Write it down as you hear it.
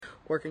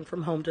working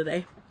from home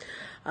today.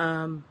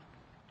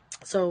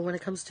 So when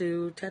it comes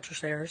to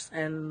TetraShares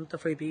and the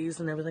freebies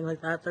and everything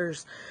like that,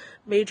 there's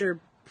major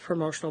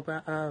promotional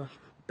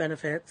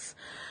benefits,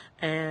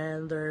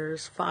 and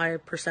there's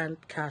 5%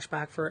 cash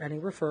back for any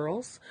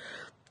referrals.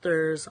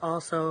 There's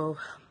also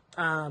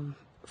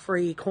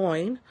free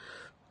coin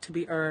to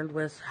be earned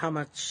with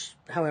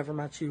however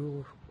much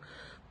you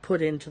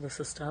put into the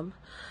system.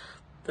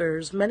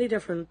 There's many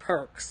different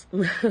perks.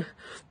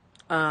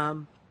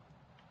 Not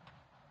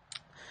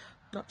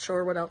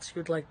sure what else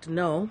you'd like to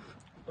know.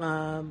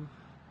 I'm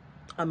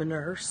a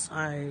nurse.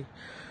 I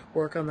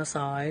work on the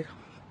side.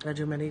 I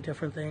do many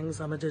different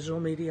things. I'm a digital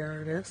media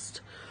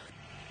artist.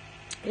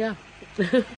 Yeah.